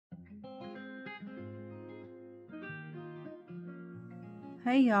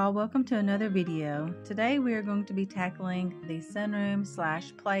Hey y'all, welcome to another video. Today we are going to be tackling the sunroom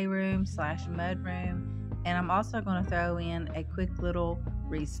slash playroom slash mudroom, and I'm also going to throw in a quick little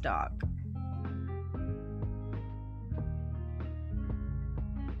restock.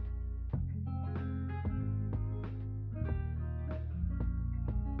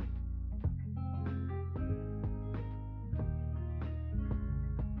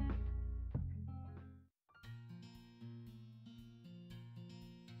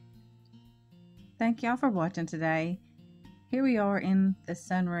 Thank y'all for watching today. Here we are in the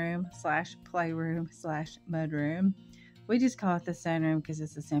sunroom slash playroom slash mudroom. We just call it the sunroom because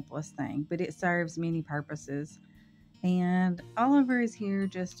it's the simplest thing, but it serves many purposes. And Oliver is here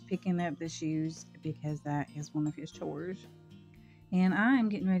just picking up the shoes because that is one of his chores. And I am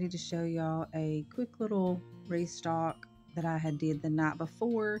getting ready to show y'all a quick little restock that I had did the night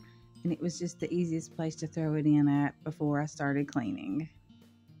before, and it was just the easiest place to throw it in at before I started cleaning.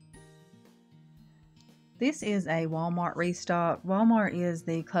 This is a Walmart restock. Walmart is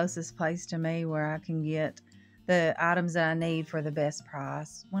the closest place to me where I can get the items that I need for the best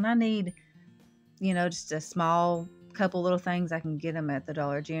price. When I need, just a small couple little things, I can get them at the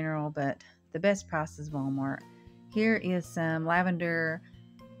Dollar General, but the best price is Walmart. Here is some lavender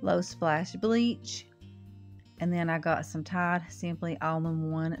low splash bleach, and then I got some Tide Simply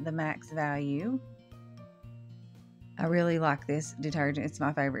All-in-One, the max value. I really like this detergent. It's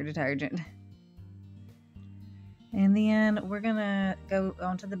my favorite detergent. And then we're gonna go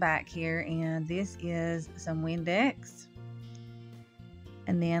onto the back here, and this is some Windex.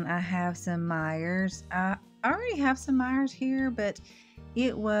 And then I have some Myers. I already have some Myers here, but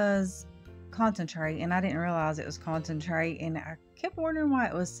it was concentrate, and I didn't realize it was concentrate, and I kept wondering why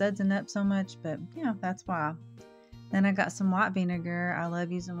it was sudsing up so much, but yeah, that's why. Then I got some white vinegar. I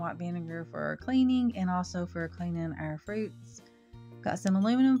love using white vinegar for cleaning and also for cleaning our fruits. Got some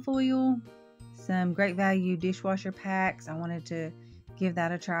aluminum foil, some Great Value dishwasher packs. I wanted to give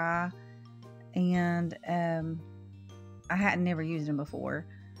that a try, and I hadn't never used them before.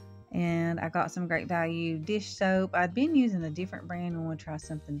 And I got some Great Value dish soap. I'd been using a different brand and want to try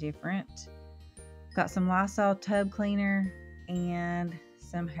something different. Got some Lysol tub cleaner and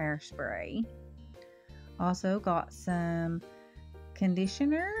some hairspray. Also got some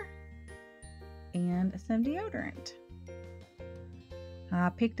conditioner and some deodorant. I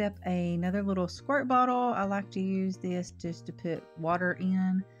picked up another little squirt bottle. I like to use this just to put water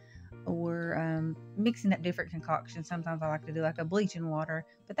in, or mixing up different concoctions. Sometimes I like to do like a bleaching water,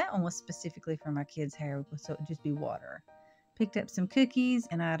 but that one was specifically for my kids' hair, so it would just be water. Picked up some cookies,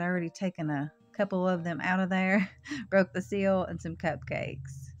 and I'd already taken a couple of them out of there, broke the seal, and some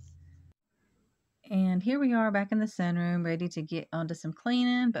cupcakes. And here we are back in the sunroom, ready to get onto some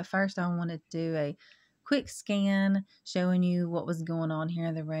cleaning. But first I wanted to do a quick scan showing you what was going on here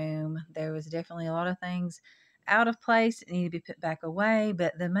in the room. There was definitely a lot of things out of place that needed to be put back away,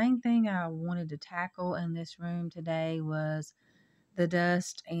 but the main thing I wanted to tackle in this room today was the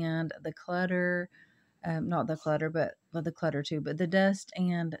dust and the clutter. Not the clutter, but the clutter too, but the dust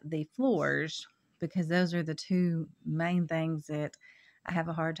and the floors, because those are the two main things that I have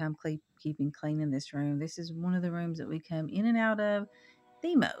a hard time keeping clean in this room. This is one of the rooms that we come in and out of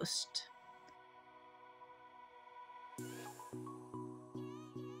the most.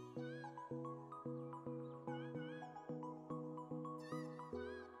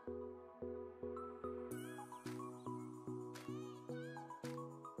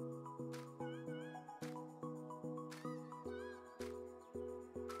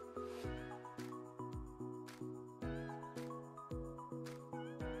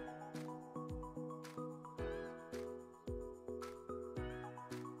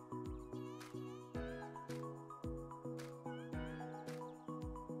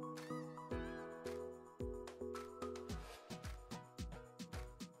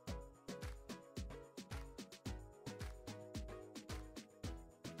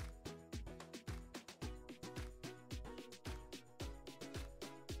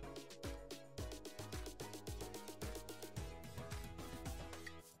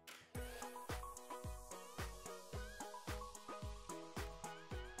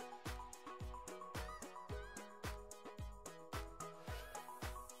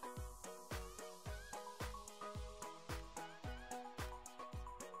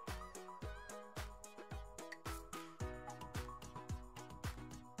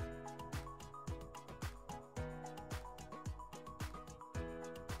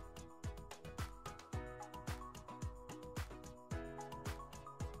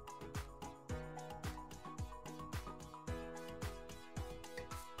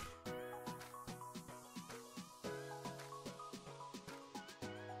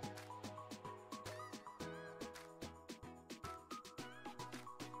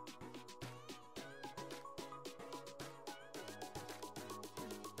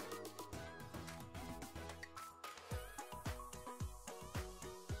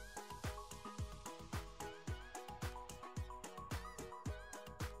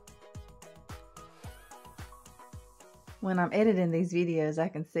 When I'm editing these videos, I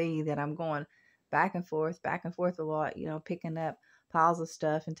can see that I'm going back and forth a lot, picking up piles of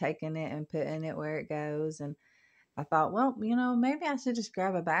stuff and taking it and putting it where it goes. And I thought, well, maybe I should just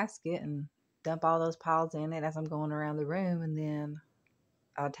grab a basket and dump all those piles in it as I'm going around the room, and then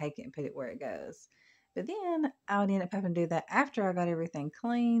I'll take it and put it where it goes. But then I would end up having to do that after I got everything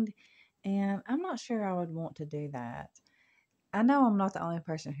cleaned, and I'm not sure I would want to do that. I know I'm not the only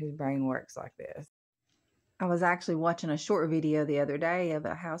person whose brain works like this. I was actually watching a short video the other day of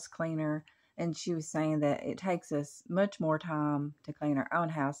a house cleaner, and she was saying that it takes us much more time to clean our own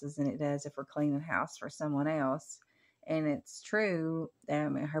houses than it does if we're cleaning a house for someone else. And it's true.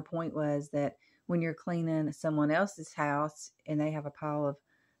 Her point was that when you're cleaning someone else's house and they have a pile of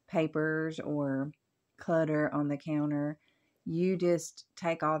papers or clutter on the counter, you just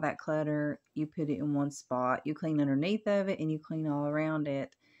take all that clutter, you put it in one spot, you clean underneath of it, and you clean all around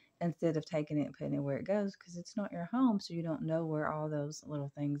it, instead of taking it and putting it where it goes, because it's not your home, so you don't know where all those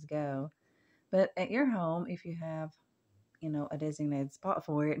little things go. But at your home, if you have, a designated spot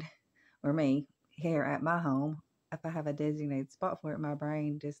for it, or me, here at my home, if I have a designated spot for it, my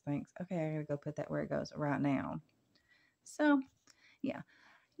brain just thinks, okay, I gotta go put that where it goes right now. So, yeah.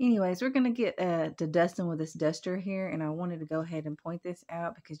 Anyways, we're going to get to dusting with this duster here, and I wanted to go ahead and point this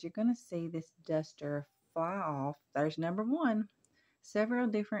out because you're going to see this duster fly off. There's number one, several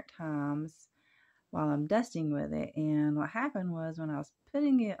different times while I'm dusting with it. And what happened was when I was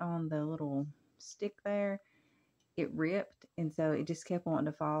putting it on the little stick there, it ripped, and so it just kept wanting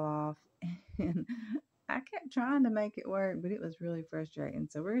to fall off. And I kept trying to make it work, but it was really frustrating.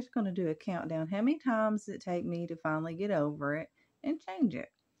 So we're just going to do a countdown. How many times does it take me to finally get over it and change it?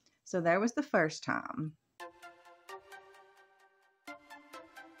 So there was the first time.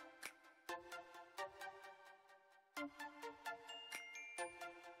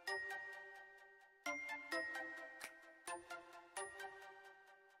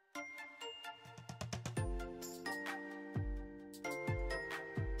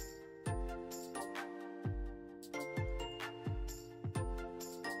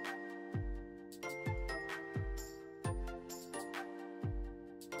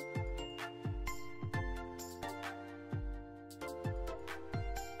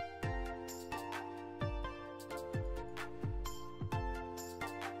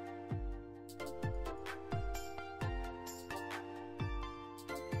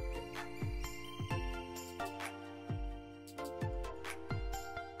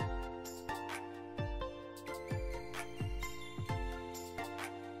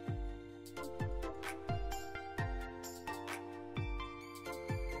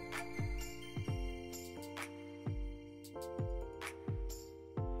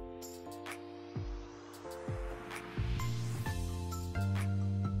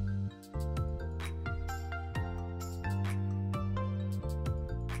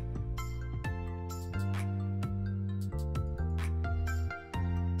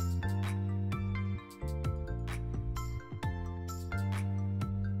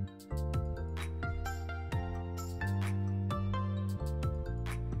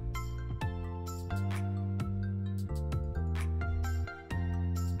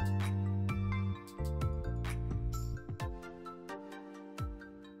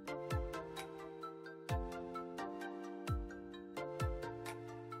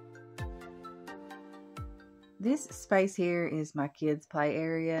 This space here is my kids' play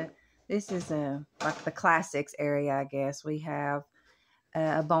area. This is like the classics area, I guess. We have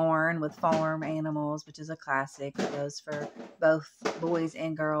a barn with farm animals, which is a classic. It goes for both boys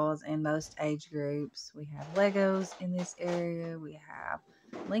and girls in most age groups. We have Legos in this area. We have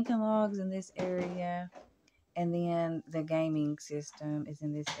Lincoln Logs in this area. And then the gaming system is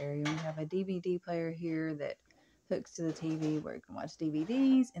in this area. We have a DVD player here that hooks to the TV where you can watch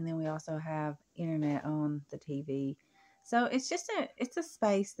DVDs, and then we also have internet on the TV. So it's a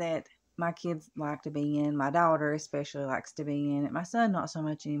space that my kids like to be in. My daughter especially likes to be in it. My son not so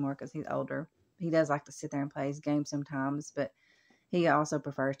much anymore because he's older. He does like to sit there and play his game sometimes, but he also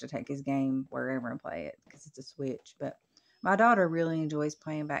prefers to take his game wherever and play it because it's a Switch. But my daughter really enjoys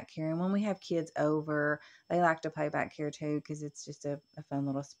playing back here, and when we have kids over, they like to play back here too because it's just a fun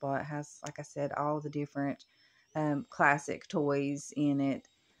little spot. It has, like I said, all the different classic toys in it.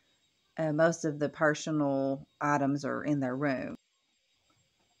 Most of the personal items are in their room.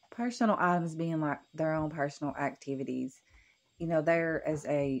 Personal items being like their own personal activities. There is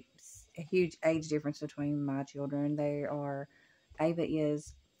a huge age difference between my children. Ava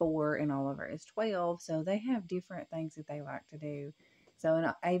is 4 and Oliver is 12, so they have different things that they like to do. So in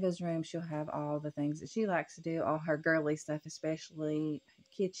Ava's room, she'll have all the things that she likes to do, all her girly stuff, especially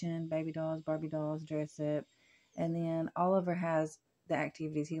kitchen, baby dolls, Barbie dolls, dress up. And then Oliver has the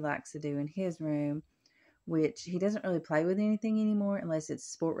activities he likes to do in his room, which he doesn't really play with anything anymore unless it's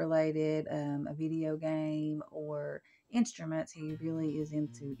sport related, a video game, or instruments. He really is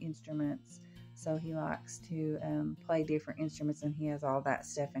into instruments. So he likes to play different instruments, and he has all that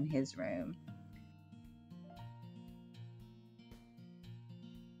stuff in his room.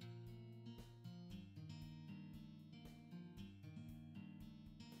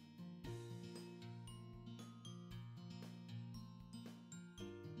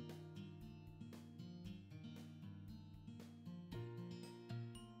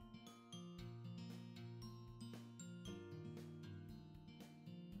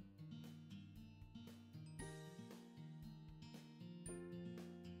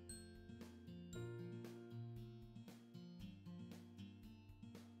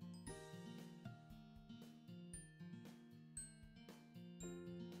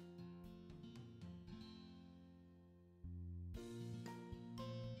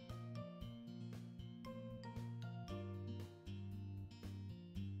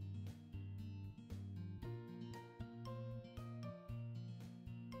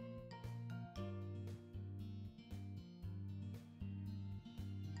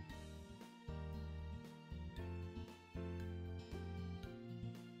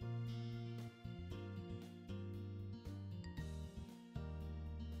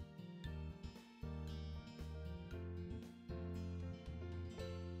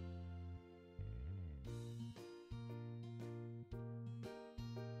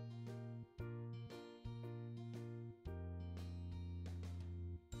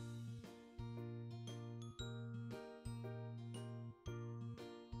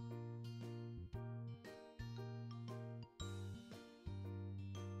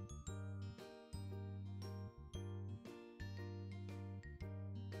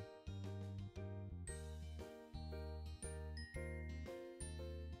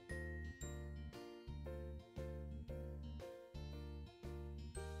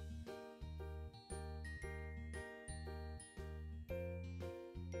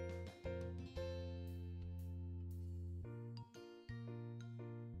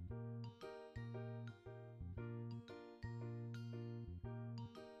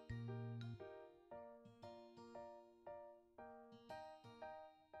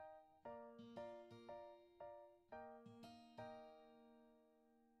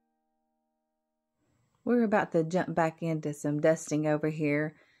 We're about to jump back into some dusting over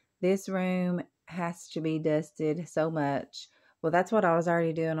here. This room has to be dusted so much. Well, that's what I was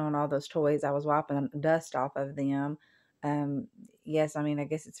already doing on all those toys. I was wiping dust off of them. Yes, I mean, I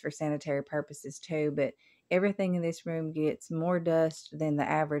guess it's for sanitary purposes too, but everything in this room gets more dust than the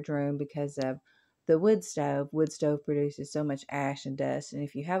average room because of the wood stove. Wood stove produces so much ash and dust. And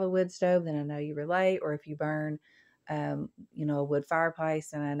if you have a wood stove, then I know you relate, or if you burn, a wood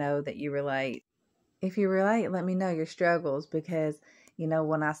fireplace, then I know that you relate. If you relate, let me know your struggles because,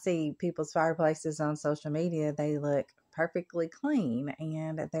 when I see people's fireplaces on social media, they look perfectly clean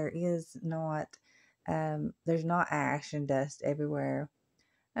and there's not ash and dust everywhere.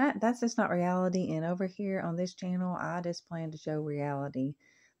 That's just not reality. And over here on this channel, I just plan to show reality.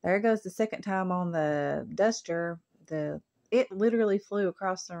 There goes the second time on the duster. It literally flew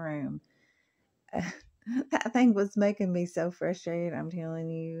across the room. That thing was making me so frustrated. I'm telling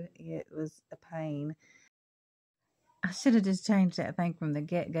you, it was a pain. I should have just changed that thing from the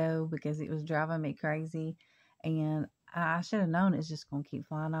get-go because it was driving me crazy. And I should have known it's just going to keep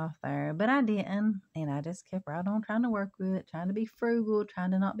flying off there. But I didn't. And I just kept right on trying to work with it, trying to be frugal,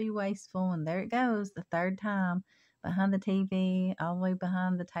 trying to not be wasteful. And there it goes, the third time. Behind the TV, all the way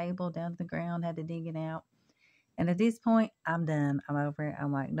behind the table, down to the ground, had to dig it out. And at this point, I'm done. I'm over it.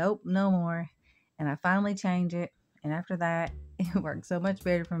 I'm like, nope, no more. And I finally change it. And after that, it worked so much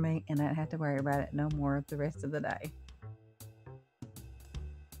better for me. And I didn't have to worry about it no more the rest of the day.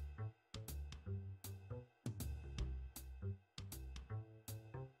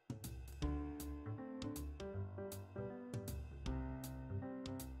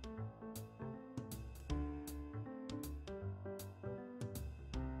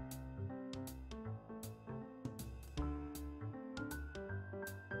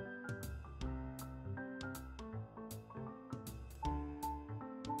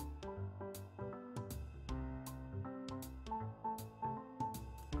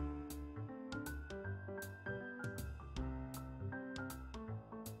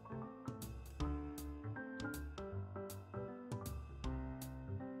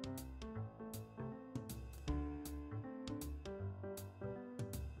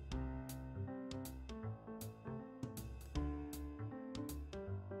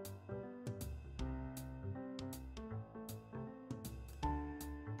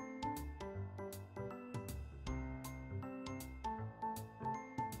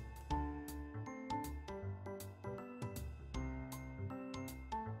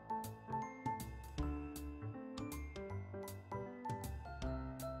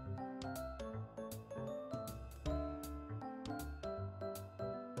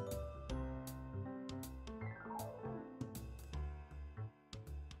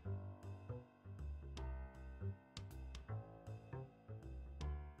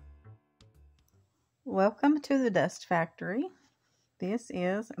 Welcome to the dust factory. This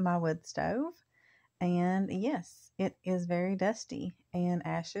is my wood stove, and yes, it is very dusty and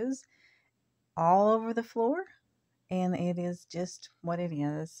ashes all over the floor, and it is just what it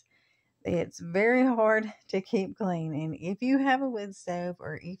is. It's very hard to keep clean, and if you have a wood stove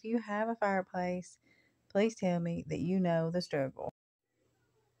or if you have a fireplace, please tell me that you know the struggle.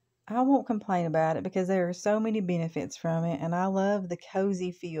 I won't complain about it because there are so many benefits from it, and I love the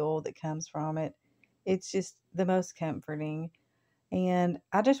cozy feel that comes from it. It's just the most comforting. And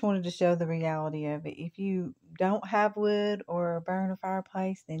I just wanted to show the reality of it. If you don't have wood or burn a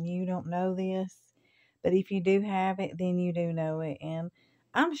fireplace, then you don't know this. But if you do have it, then you do know it. And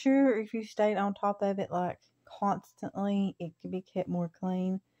I'm sure if you stayed on top of it like constantly, it could be kept more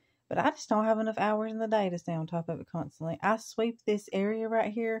clean. But I just don't have enough hours in the day to stay on top of it constantly. I sweep this area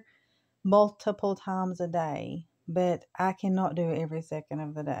right here multiple times a day, but I cannot do it every second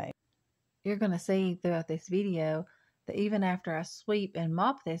of the day. You're going to see throughout this video that even after I sweep and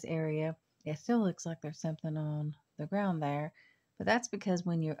mop this area, it still looks like there's something on the ground there. But that's because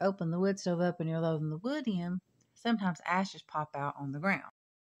when you open the wood stove up and you're loading the wood in, sometimes ashes pop out on the ground.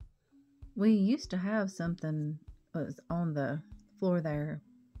 We used to have something was on the floor there,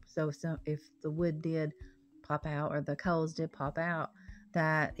 so if the wood did pop out or the coals did pop out,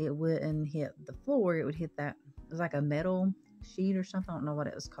 that it wouldn't hit the floor, it would hit that, it was like a metal sheet or something, I don't know what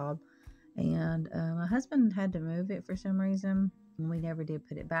it was called. And my husband had to move it for some reason, and we never did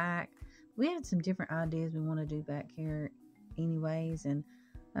put it back. We had some different ideas we want to do back here anyways, and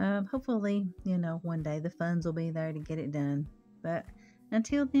hopefully, one day the funds will be there to get it done. But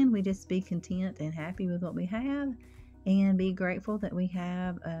until then, we just be content and happy with what we have, and be grateful that we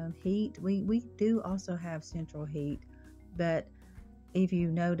have heat. We do also have central heat, but if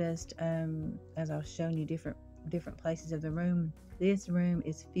you noticed, as I was showing you different places of the room, this room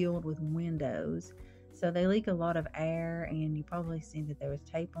is filled with windows, so they leak a lot of air, and you probably seen that there was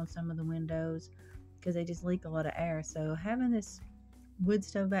tape on some of the windows because they just leak a lot of air. So having this wood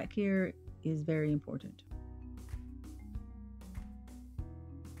stove back here is very important.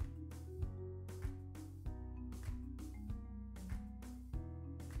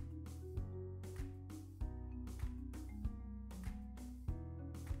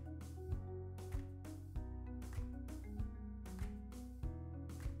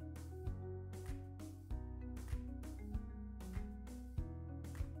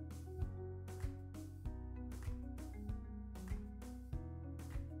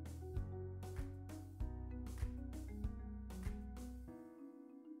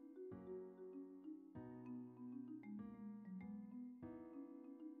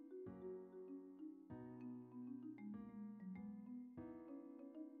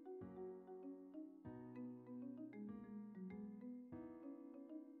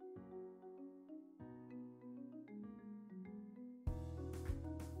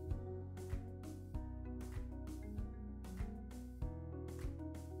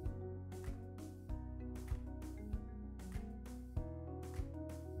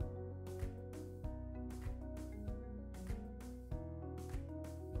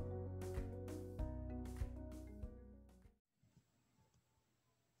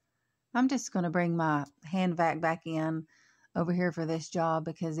 I'm just going to bring my hand vac back in over here for this job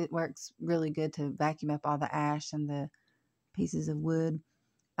because it works really good to vacuum up all the ash and the pieces of wood.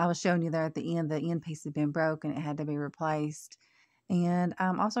 I was showing you there at the end piece had been broken. It had to be replaced. And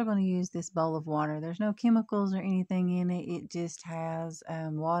I'm also going to use this bowl of water. There's no chemicals or anything in it. It just has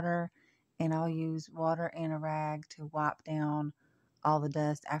water, and I'll use water and a rag to wipe down all the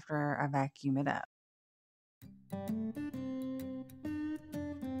dust after I vacuum it up.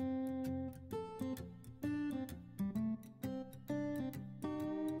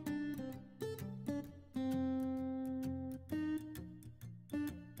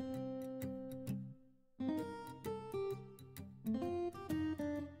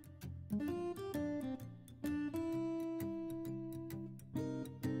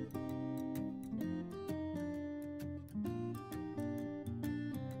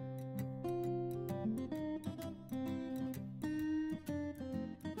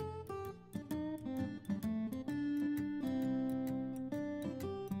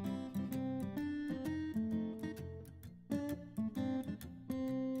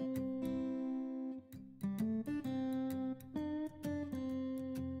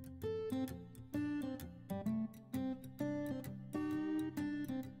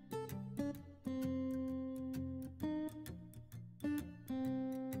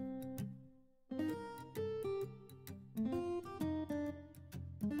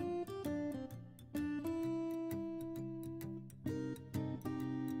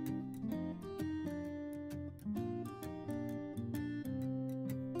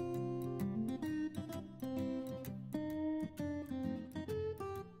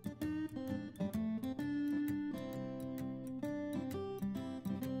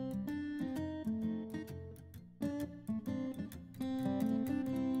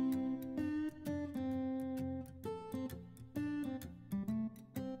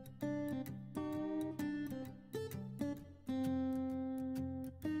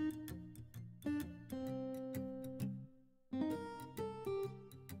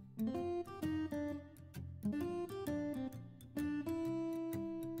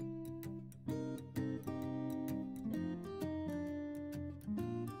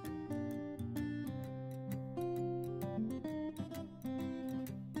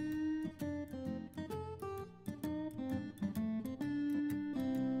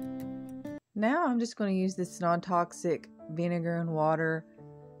 Now I'm just going to use this non-toxic vinegar and water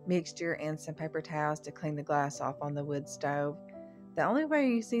mixture and some paper towels to clean the glass off on the wood stove. The only way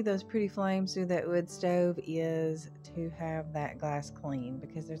you see those pretty flames through that wood stove is to have that glass clean,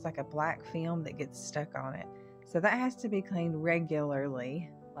 because there's like a black film that gets stuck on it. So that has to be cleaned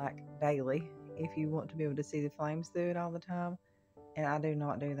regularly, like daily, if you want to be able to see the flames through it all the time. And I do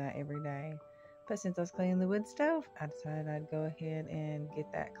not do that every day. But since I was cleaning the wood stove, I decided I'd go ahead and get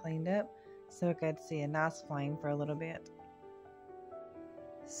that cleaned up so I could see a nice flame for a little bit.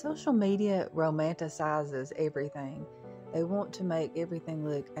 Social media romanticizes everything. They want to make everything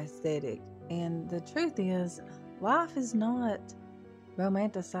look aesthetic. And the truth is, life is not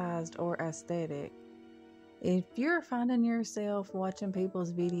romanticized or aesthetic. If you're finding yourself watching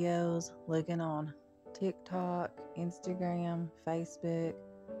people's videos, looking on TikTok, Instagram, Facebook,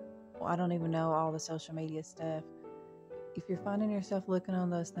 I don't even know all the social media stuff. If you're finding yourself looking on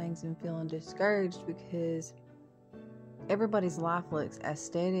those things and feeling discouraged because everybody's life looks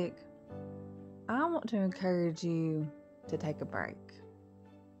aesthetic, I want to encourage you to take a break.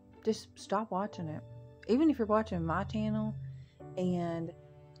 Just stop watching it. Even if you're watching my channel and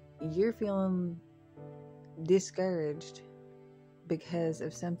you're feeling discouraged because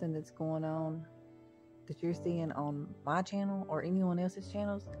of something that's going on that you're seeing on my channel or anyone else's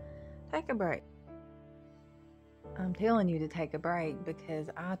channels, take a break. I'm telling you to take a break because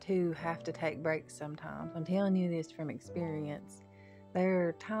I too have to take breaks sometimes. I'm telling you this from experience. There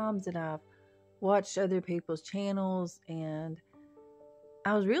are times that I've watched other people's channels and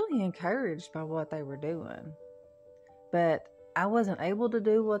I was really encouraged by what they were doing, but I wasn't able to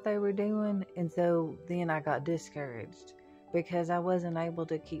do what they were doing, and so then I got discouraged because I wasn't able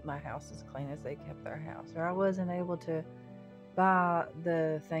to keep my house as clean as they kept their house, or I wasn't able to buy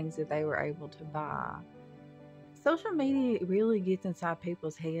the things that they were able to buy. Social media really gets inside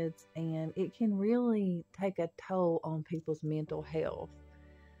people's heads, and it can really take a toll on people's mental health.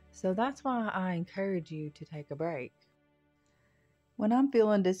 So that's why I encourage you to take a break. When I'm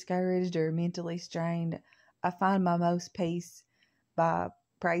feeling discouraged or mentally strained, I find my most peace by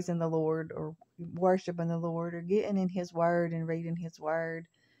praising the Lord or worshiping the Lord or getting in His Word and reading His Word.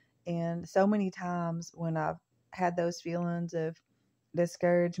 And so many times when I've had those feelings of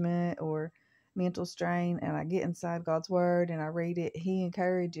discouragement or mental strain and I get inside God's Word and I read it, He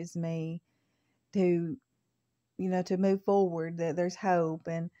encourages me to, to move forward, that there's hope.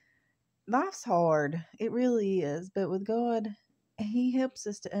 And life's hard. It really is. But with God, He helps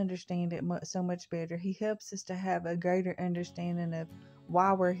us to understand it so much better. He helps us to have a greater understanding of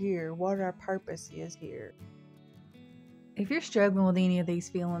why we're here, what our purpose is here. If you're struggling with any of these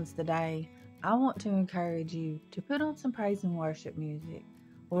feelings today, I want to encourage you to put on some praise and worship music,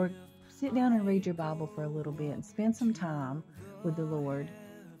 or sit down and read your Bible for a little bit and spend some time with the Lord.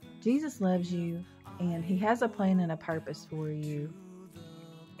 Jesus loves you, and He has a plan and a purpose for you.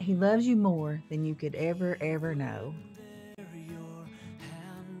 He loves you more than you could ever know.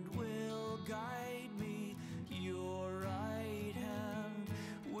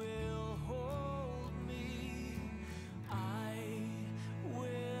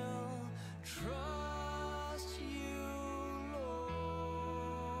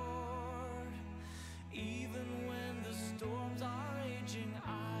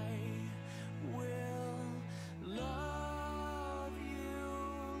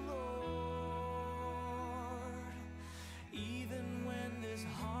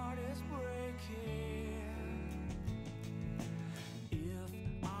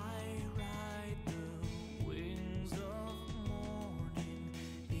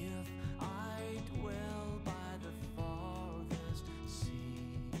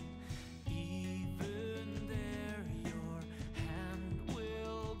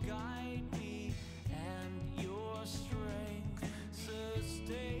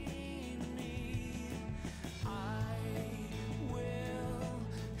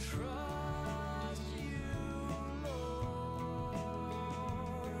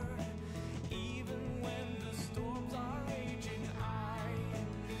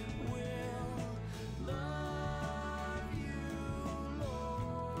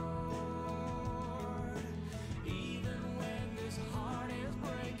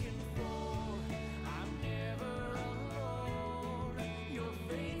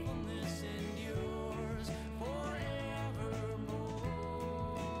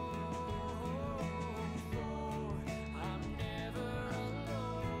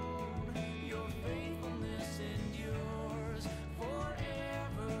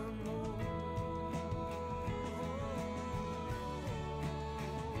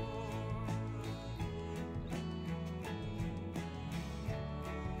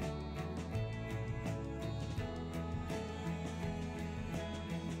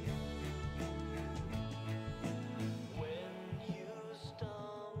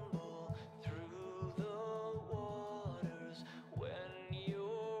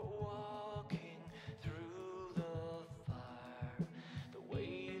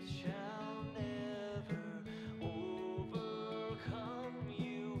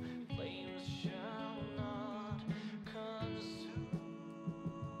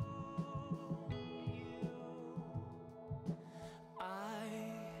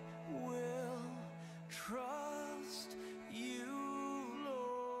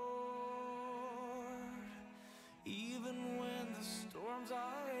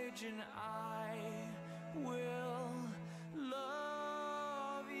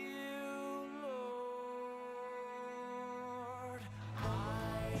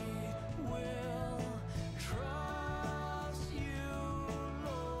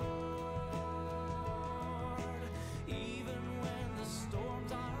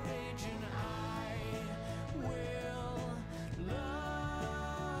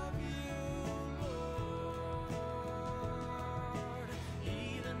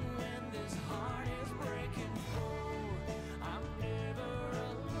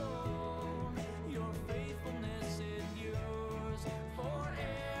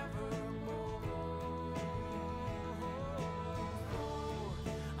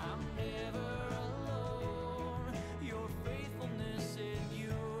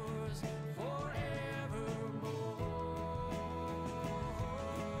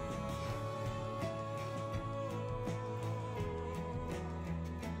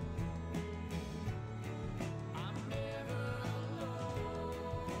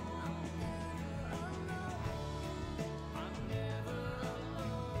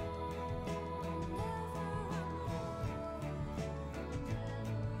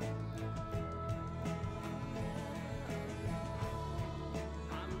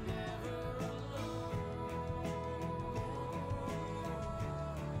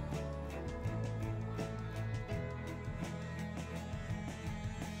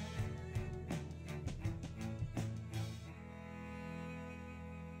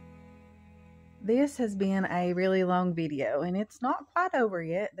 This has been a really long video and it's not quite over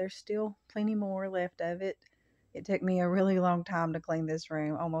yet. There's still plenty more left of it. It took me a really long time to clean this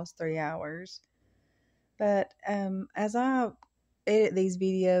room, almost 3 hours. But as I edit these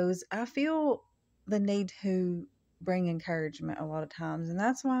videos, I feel the need to bring encouragement a lot of times. And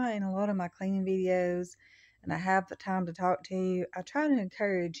that's why in a lot of my cleaning videos, and I have the time to talk to you, I try to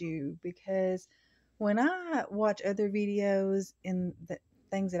encourage you, because when I watch other videos in the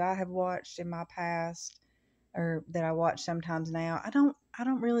things that I have watched in my past, or that I watch sometimes now, I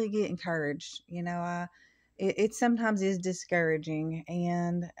don't really get encouraged. It sometimes is discouraging,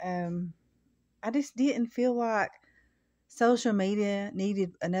 and I just didn't feel like social media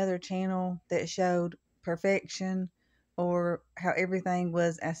needed another channel that showed perfection or how everything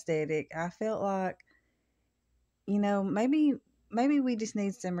was aesthetic. I felt like, maybe we just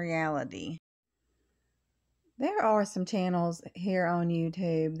need some reality. There are some channels here on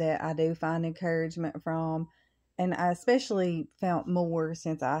YouTube that I do find encouragement from, and I especially found more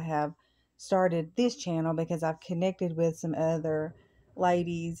since I have started this channel, because I've connected with some other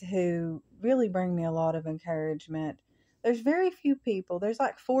ladies who really bring me a lot of encouragement. There's very few people. There's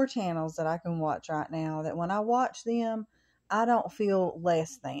like 4 channels that I can watch right now that when I watch them, I don't feel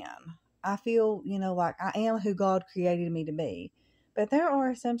less than. I feel, like I am who God created me to be. But there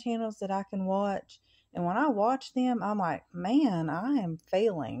are some channels that I can watch, and when I watch them, I'm like, man, I am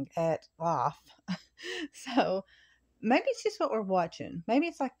failing at life. So maybe it's just what we're watching. Maybe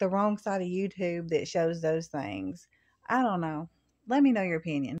it's like the wrong side of YouTube that shows those things. I don't know. Let me know your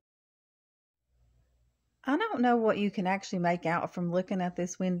opinion. I don't know what you can actually make out from looking at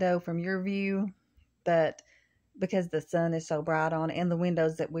this window from your view, but because the sun is so bright on it, and the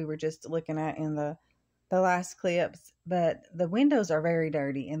windows that we were just looking at in the last clips, but the windows are very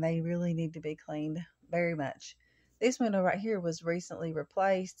dirty and they really need to be cleaned very much. This window right here was recently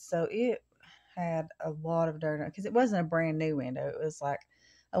replaced, so it had a lot of dirt on it, because it wasn't a brand new window. It was like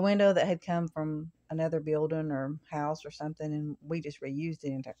a window that had come from another building or house or something, and we just reused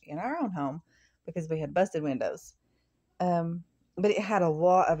it in our own home because we had busted windows. Um, but it had a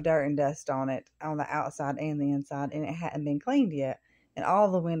lot of dirt and dust on it on the outside and the inside, and it hadn't been cleaned yet. And all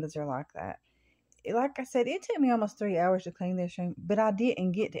the windows are like that. Like I said, it took me almost 3 hours to clean this room, but I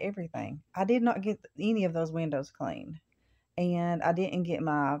didn't get to everything. I did not get any of those windows cleaned, and I didn't get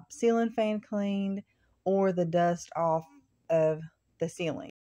my ceiling fan cleaned or the dust off of the ceiling.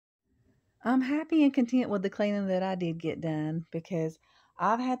 I'm happy and content with the cleaning that I did get done, because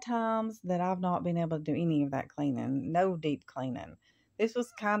I've had times that I've not been able to do any of that cleaning, no deep cleaning. This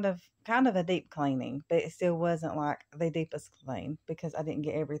was kind of a deep cleaning, but it still wasn't like the deepest clean because I didn't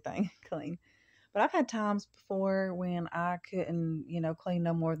get everything clean. But I've had times before when I couldn't, clean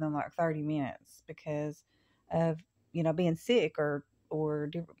no more than like 30 minutes because of, being sick or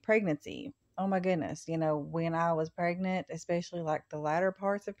different pregnancy. Oh my goodness. When I was pregnant, especially like the latter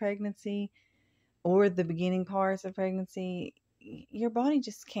parts of pregnancy or the beginning parts of pregnancy, your body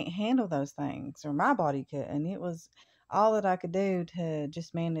just can't handle those things, or my body couldn't. It was all that I could do to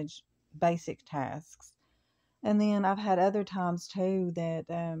just manage basic tasks. And then I've had other times too that,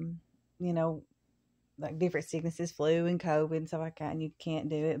 you know, like different sicknesses, flu and COVID and stuff like that, and you can't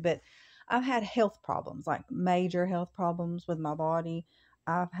do it. But I've had health problems, like major health problems with my body.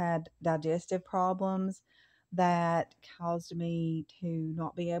 I've had digestive problems that caused me to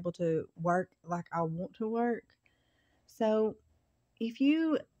not be able to work like I want to work. So if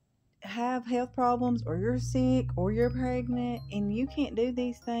you have health problems, or you're sick, or you're pregnant, and you can't do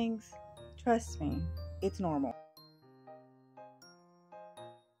these things, trust me, it's normal.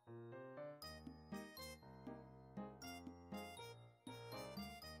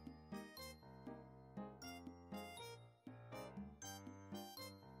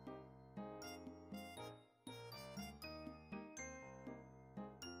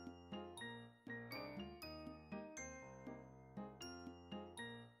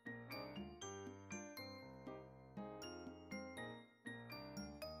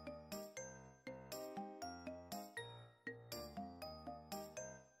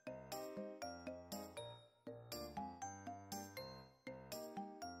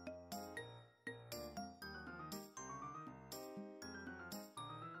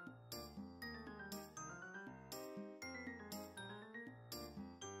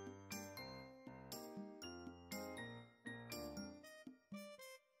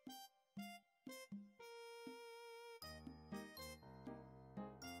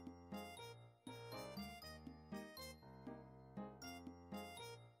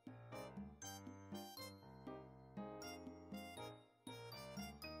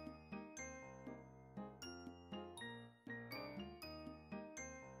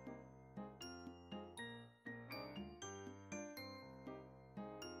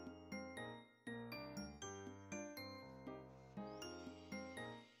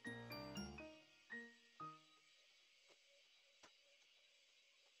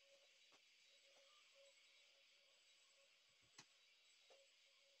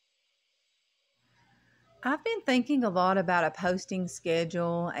 I've been thinking a lot about a posting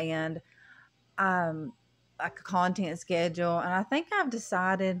schedule and um, like a content schedule, and I think I've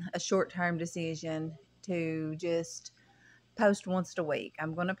decided a short-term decision to just post once a week.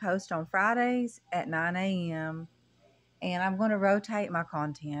 I'm going to post on Fridays at 9 a.m. and I'm going to rotate my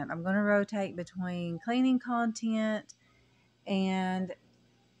content. I'm going to rotate between cleaning content and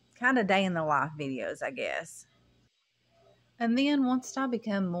kind of day in the life videos, I guess. And then once I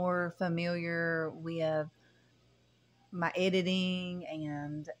become more familiar with my editing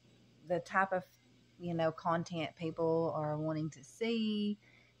and the type of content people are wanting to see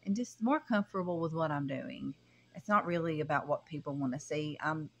and just more comfortable with what I'm doing. It's not really about what people want to see.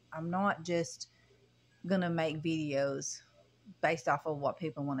 I'm not just going to make videos based off of what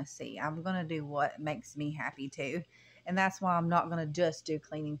people want to see. I'm going to do what makes me happy too. And that's why I'm not going to just do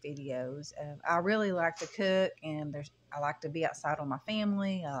cleaning videos. I really like to cook, and I like to be outside with my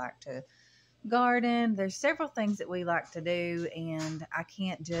family. I like to garden. There's several things that we like to do, and I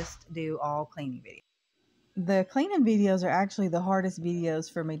can't just do all cleaning videos. The cleaning videos are actually the hardest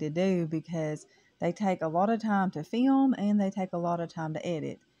videos for me to do because they take a lot of time to film and they take a lot of time to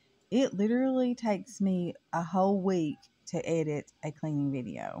edit. It literally takes me a whole week to edit a cleaning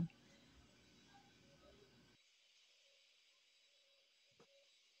video.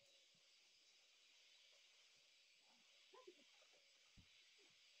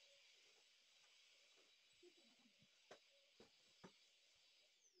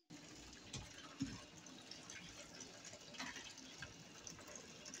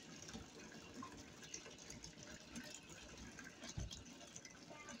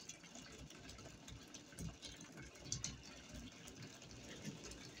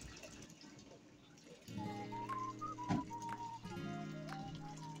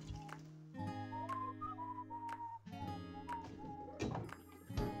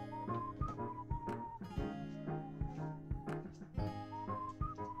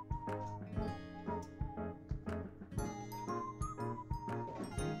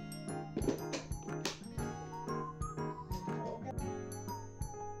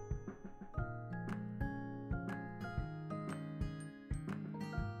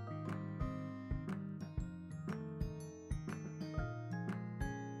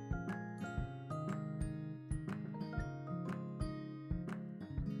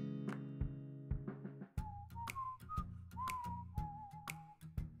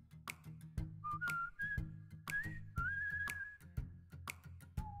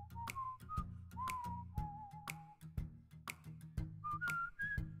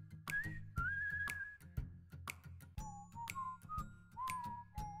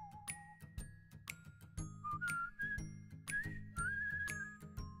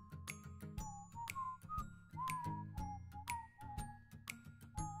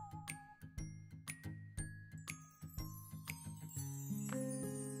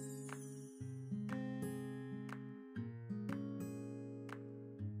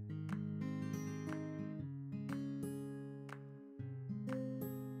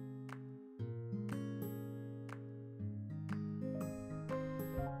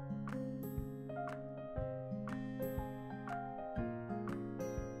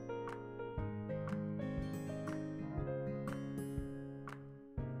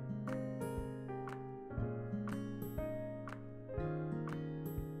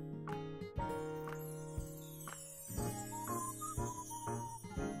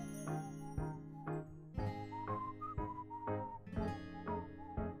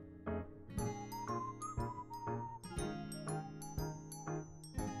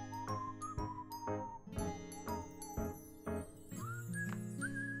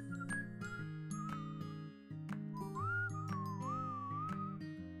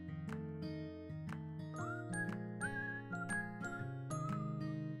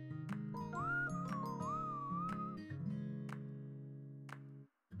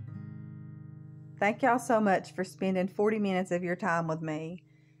 Thank y'all so much for spending 40 minutes of your time with me.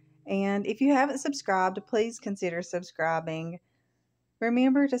 And if you haven't subscribed, please consider subscribing.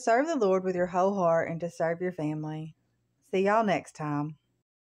 Remember to serve the Lord with your whole heart and to serve your family. See y'all next time.